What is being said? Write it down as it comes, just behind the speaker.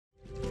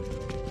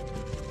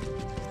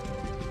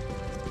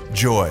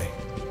Joy.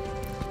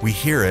 We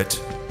hear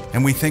it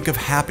and we think of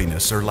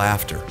happiness or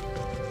laughter.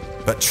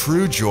 But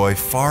true joy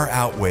far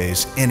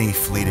outweighs any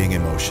fleeting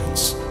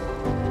emotions.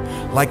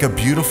 Like a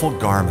beautiful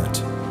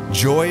garment,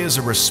 joy is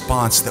a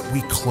response that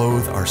we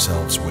clothe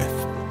ourselves with.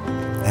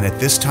 And at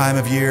this time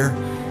of year,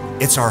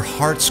 it's our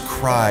heart's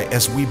cry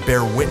as we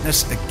bear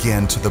witness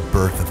again to the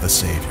birth of the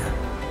Savior.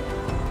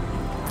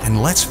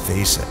 And let's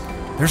face it,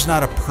 there's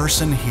not a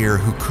person here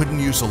who couldn't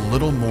use a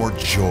little more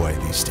joy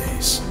these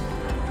days.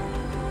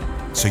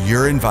 So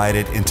you're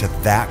invited into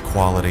that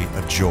quality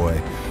of joy,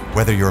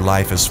 whether your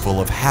life is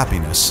full of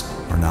happiness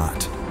or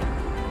not.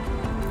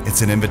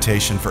 It's an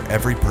invitation for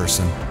every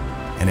person,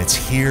 and it's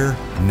here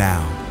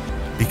now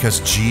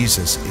because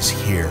Jesus is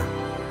here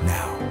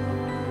now.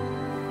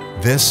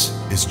 This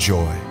is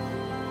joy.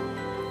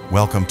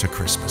 Welcome to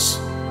Christmas.